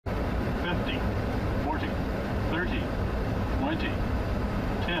20,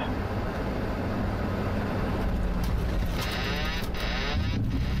 10.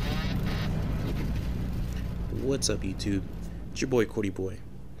 What's up, YouTube? It's your boy Cordy Boy.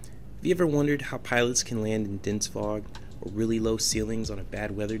 Have you ever wondered how pilots can land in dense fog or really low ceilings on a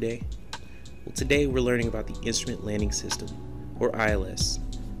bad weather day? Well, today we're learning about the Instrument Landing System, or ILS,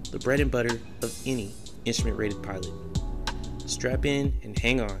 the bread and butter of any instrument-rated pilot. Strap in and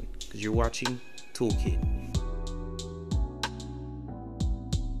hang on, because you're watching Toolkit.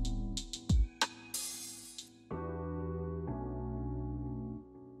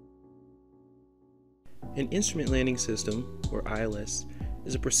 An instrument landing system, or ILS,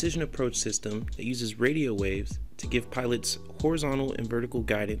 is a precision approach system that uses radio waves to give pilots horizontal and vertical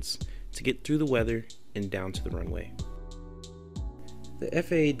guidance to get through the weather and down to the runway. The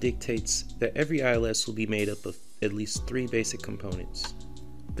FAA dictates that every ILS will be made up of at least 3 basic components: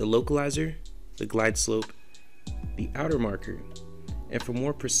 the localizer, the glideslope, the outer marker, and for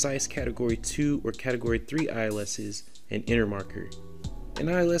more precise Category 2 or Category 3 ILSs, an inner marker. An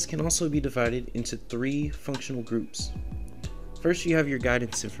ILS can also be divided into 3 functional groups. First, you have your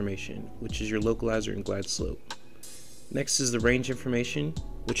guidance information, which is your localizer and glideslope. Next is the range information,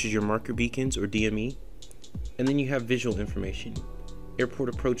 which is your marker beacons or DME. And then you have visual information: airport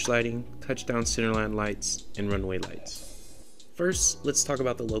approach lighting, touchdown centerline lights, and runway lights. First, let's talk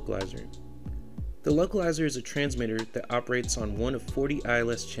about the localizer. The localizer is a transmitter that operates on one of 40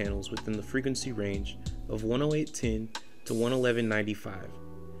 ILS channels within the frequency range of 108.10 to 111.95.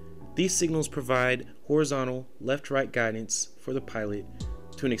 These signals provide horizontal left-right guidance for the pilot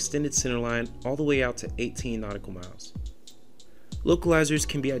to an extended centerline all the way out to 18 nautical miles. Localizers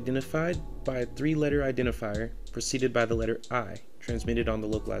can be identified by a 3-letter identifier preceded by the letter I transmitted on the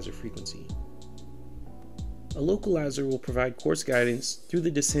localizer frequency. A localizer will provide course guidance through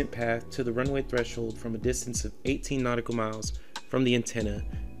the descent path to the runway threshold from a distance of 18 nautical miles from the antenna,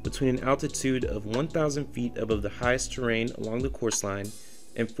 between an altitude of 1,000 feet above the highest terrain along the course line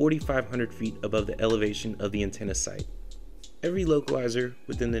and 4,500 feet above the elevation of the antenna site. Every localizer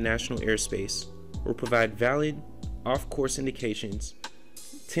within the national airspace will provide valid off-course indications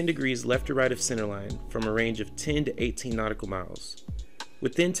 10 degrees left or right of centerline from a range of 10 to 18 nautical miles.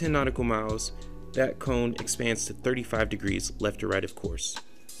 Within 10 nautical miles, that cone expands to 35 degrees left or right of course.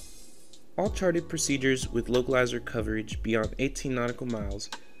 All charted procedures with localizer coverage beyond 18 nautical miles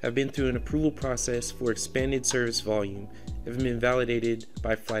have been through an approval process for expanded service volume and have been validated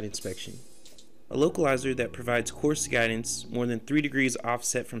by flight inspection. A localizer that provides course guidance more than 3 degrees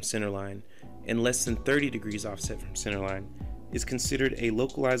offset from centerline and less than 30 degrees offset from centerline is considered a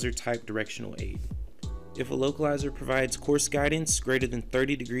localizer type directional aid. If a localizer provides course guidance greater than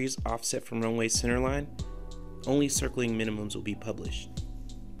 30 degrees offset from runway centerline, only circling minimums will be published.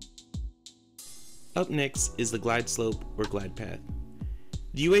 Up next is the glideslope or glide path.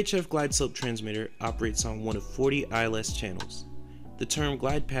 The UHF glideslope transmitter operates on one of 40 ILS channels. The term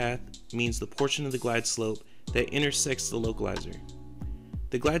glide path means the portion of the glideslope that intersects the localizer.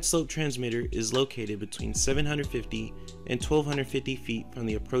 The glideslope transmitter is located between 750 and 1,250 feet from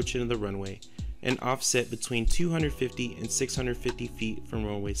the approach end of the runway and offset between 250 and 650 feet from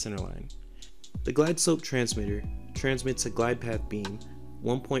runway centerline. The glideslope transmitter transmits a glide path beam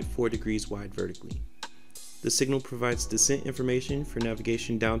 1.4 degrees wide vertically. The signal provides descent information for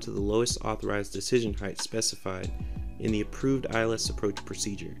navigation down to the lowest authorized decision height specified in the approved ILS approach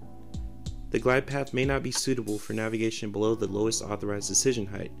procedure. The glide path may not be suitable for navigation below the lowest authorized decision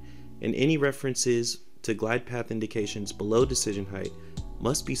height, and any references to glide path indications below decision height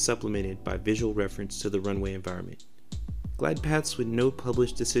must be supplemented by visual reference to the runway environment. Glide paths with no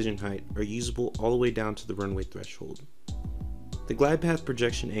published decision height are usable all the way down to the runway threshold. The glide path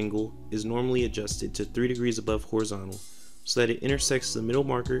projection angle is normally adjusted to 3 degrees above horizontal so that it intersects the middle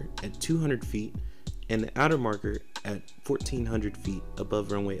marker at 200 feet and the outer marker at 1,400 feet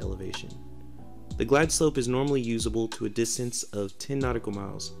above runway elevation. The glide slope is normally usable to a distance of 10 nautical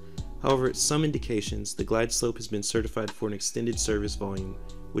miles. However, at some indications, the glide slope has been certified for an extended service volume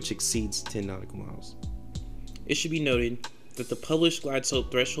which exceeds 10 nautical miles. It should be noted that the published glide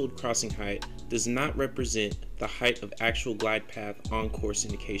slope threshold crossing height does not represent the height of actual glide path on course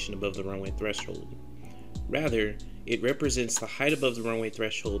indication above the runway threshold. Rather, it represents the height above the runway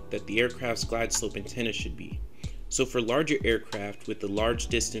threshold that the aircraft's glide slope antenna should be. So for larger aircraft with the large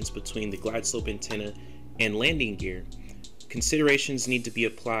distance between the glide slope antenna and landing gear, considerations need to be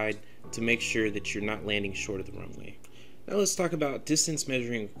applied to make sure that you're not landing short of the runway. Now let's talk about distance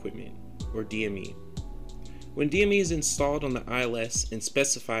measuring equipment, or DME. When DME is installed on the ILS and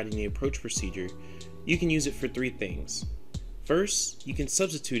specified in the approach procedure, you can use it for 3 things. First, you can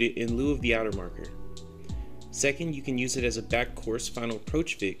substitute it in lieu of the outer marker. Second, you can use it as a back course final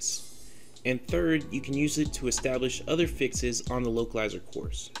approach fix. And third, you can use it to establish other fixes on the localizer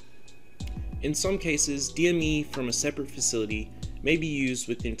course. In some cases, DME from a separate facility may be used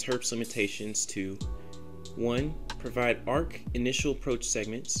with interps limitations to 1. Provide ARC initial approach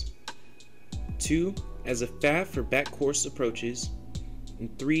segments, 2. As a FAF for back course approaches,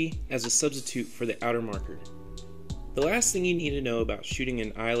 and 3. As a substitute for the outer marker. The last thing you need to know about shooting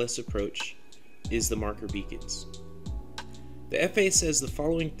an ILS approach is the marker beacons. The FAA says the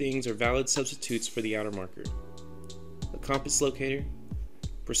following things are valid substitutes for the outer marker: a compass locator,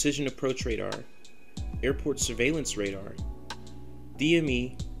 precision approach radar, airport surveillance radar,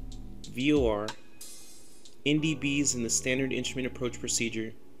 DME, VOR, NDBs in the standard instrument approach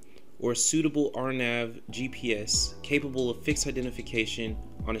procedure, or a suitable RNAV GPS capable of fixed identification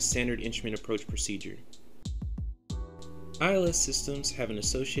on a standard instrument approach procedure. ILS systems have an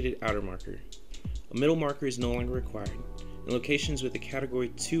associated outer marker. A middle marker is no longer required, and locations with a Category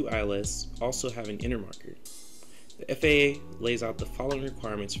 2 ILS also have an inner marker. The FAA lays out the following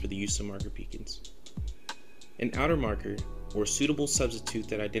requirements for the use of marker beacons: an outer marker, or suitable substitute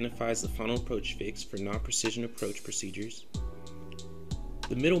that identifies the final approach fix for non-precision approach procedures.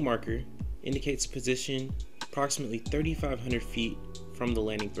 The middle marker indicates a position approximately 3,500 feet from the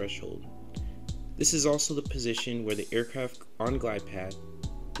landing threshold. This is also the position where the aircraft on glide path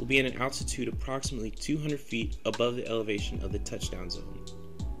will be at an altitude approximately 200 feet above the elevation of the touchdown zone.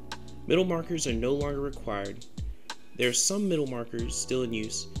 Middle markers are no longer required. There are some middle markers still in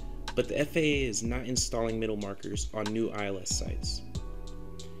use, but the FAA is not installing middle markers on new ILS sites.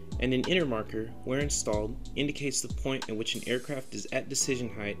 And an inner marker, where installed, indicates the point at which an aircraft is at decision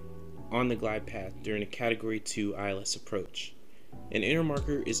height on the glide path during a Category 2 ILS approach. An inner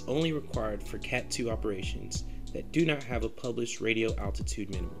marker is only required for Cat 2 operations that do not have a published radio altitude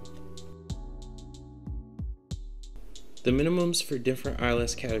minimum. The minimums for different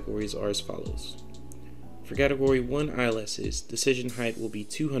ILS categories are as follows. For Category 1 ILSs, decision height will be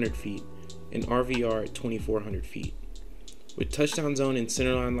 200 feet and RVR at 2,400 feet. With touchdown zone and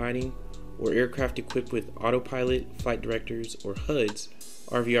centerline lighting, or aircraft equipped with autopilot, flight directors, or HUDs,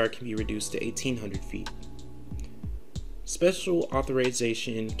 RVR can be reduced to 1,800 feet. Special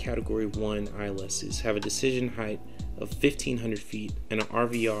Authorization Category 1 ILSs have a decision height of 1,500 feet and an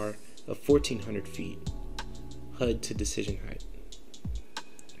RVR of 1,400 feet, HUD to decision height.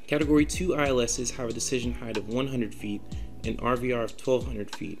 Category 2 ILSs have a decision height of 100 feet and RVR of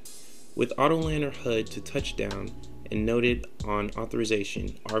 1,200 feet, with Autoland or HUD to touchdown, and noted on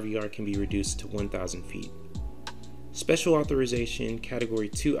authorization, RVR can be reduced to 1,000 feet. Special Authorization Category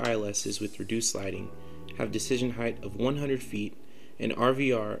 2 ILSs with reduced lighting have decision height of 100 feet and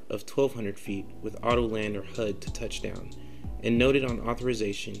RVR of 1,200 feet with Autoland or HUD to touchdown, and noted on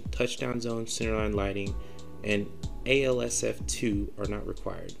authorization, touchdown zone, centerline lighting, and ALSF2 are not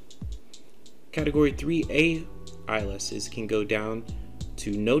required. Category 3A ILSs can go down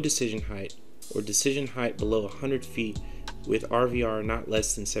to no decision height or decision height below 100 feet with RVR not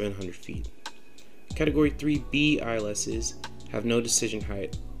less than 700 feet. Category 3B ILSs have no decision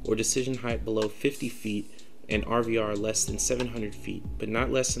height or decision height below 50 feet and RVR less than 700 feet but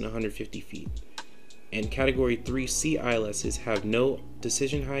not less than 150 feet. And Category 3C ILSs have no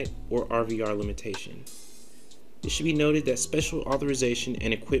decision height or RVR limitation. It should be noted that special authorization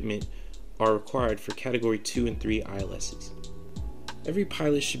and equipment are required for Category 2 and 3 ILSs. Every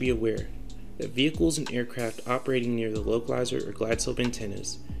pilot should be aware that vehicles and aircraft operating near the localizer or glideslope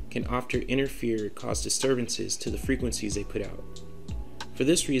antennas can often interfere or cause disturbances to the frequencies they put out. For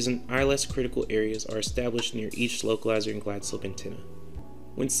this reason, ILS critical areas are established near each localizer and glideslope antenna.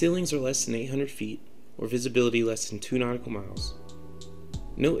 When ceilings are less than 800 feet or visibility less than 2 nautical miles,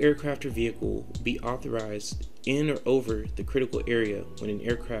 no aircraft or vehicle will be authorized in or over the critical area when an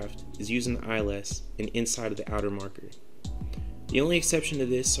aircraft is using the ILS and inside of the outer marker. The only exception to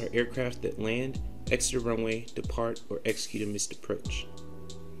this are aircraft that land, exit a runway, depart, or execute a missed approach.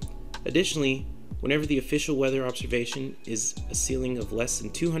 Additionally, whenever the official weather observation is a ceiling of less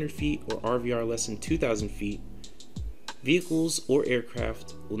than 200 feet or RVR less than 2,000 feet, vehicles or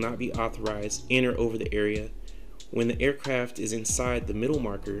aircraft will not be authorized in or over the area when the aircraft is inside the middle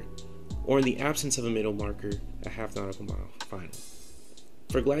marker, or in the absence of a middle marker, a half nautical mile final.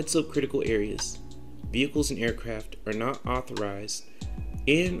 For glideslope critical areas, vehicles and aircraft are not authorized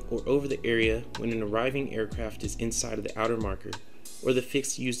in or over the area when an arriving aircraft is inside of the outer marker or the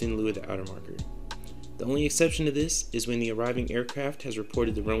fix used in lieu of the outer marker. The only exception to this is when the arriving aircraft has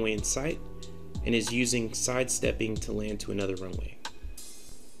reported the runway in sight and is using sidestepping to land to another runway.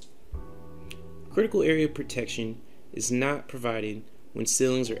 Critical area protection is not provided when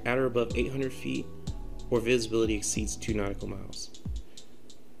ceilings are at or above 800 feet or visibility exceeds 2 nautical miles.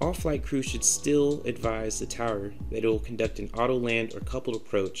 All flight crews should still advise the tower that it will conduct an auto land or coupled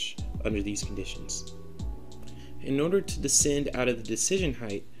approach under these conditions. In order to descend out of the decision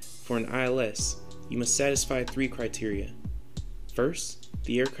height for an ILS, you must satisfy 3 criteria. First,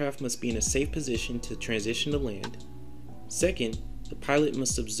 the aircraft must be in a safe position to transition to land. Second, the pilot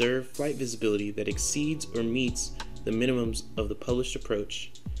must observe flight visibility that exceeds or meets the minimums of the published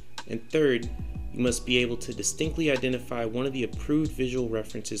approach. And third, you must be able to distinctly identify one of the approved visual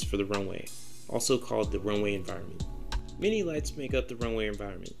references for the runway, also called the runway environment. Many lights make up the runway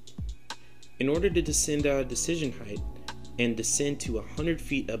environment. In order to descend out of decision height and descend to 100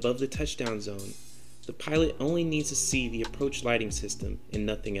 feet above the touchdown zone, the pilot only needs to see the approach lighting system and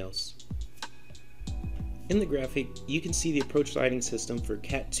nothing else. In the graphic, you can see the approach lighting system for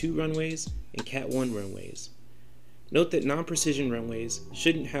Cat 2 runways and Cat 1 runways. Note that non-precision runways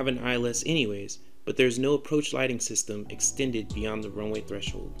shouldn't have an ILS anyways, but there is no approach lighting system extended beyond the runway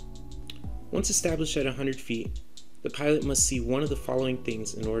threshold. Once established at 100 feet, the pilot must see one of the following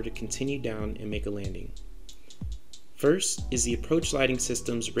things in order to continue down and make a landing. First is the approach lighting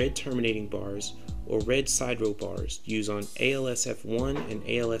system's red terminating bars or red side row bars used on ALS F1 and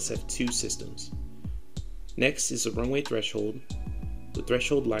ALS F2 systems. Next is the runway threshold, the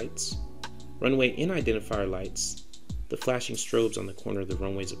threshold lights, runway in-identifier lights, the flashing strobes on the corner of the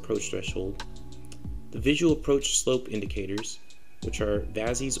runway's approach threshold, the visual approach slope indicators, which are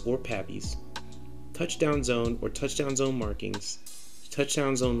VASIs or PAVIs, touchdown zone or touchdown zone markings,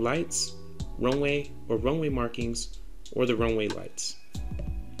 touchdown zone lights, runway or runway markings, or the runway lights.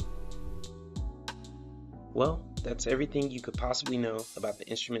 Well, that's everything you could possibly know about the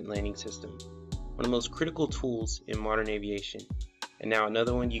instrument landing system, one of the most critical tools in modern aviation, and now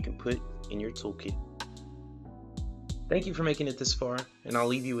another one you can put in your toolkit. Thank you for making it this far, and I'll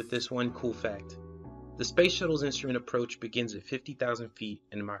leave you with this one cool fact. The Space Shuttle's instrument approach begins at 50,000 feet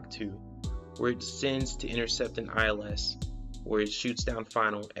in Mach 2, where it descends to intercept an ILS, where it shoots down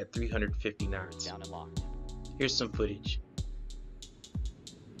final at 350 knots. Down and locked. Here's some footage.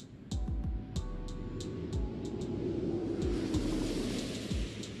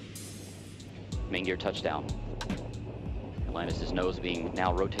 Main gear touchdown. Atlantis' nose being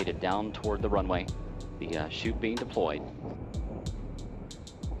now rotated down toward the runway. The chute being deployed.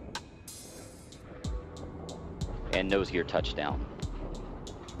 And nose gear touchdown.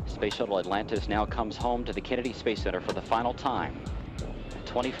 Space Shuttle Atlantis now comes home to the Kennedy Space Center for the final time.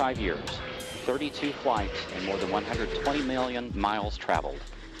 25 years, 32 flights, and more than 120 million miles traveled.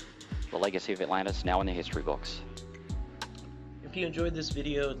 The legacy of Atlantis now in the history books. If you enjoyed this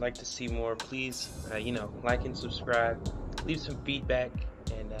video and like to see more, please, like and subscribe, leave some feedback,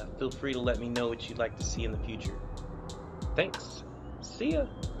 and feel free to let me know what you'd like to see in the future. Thanks. See ya.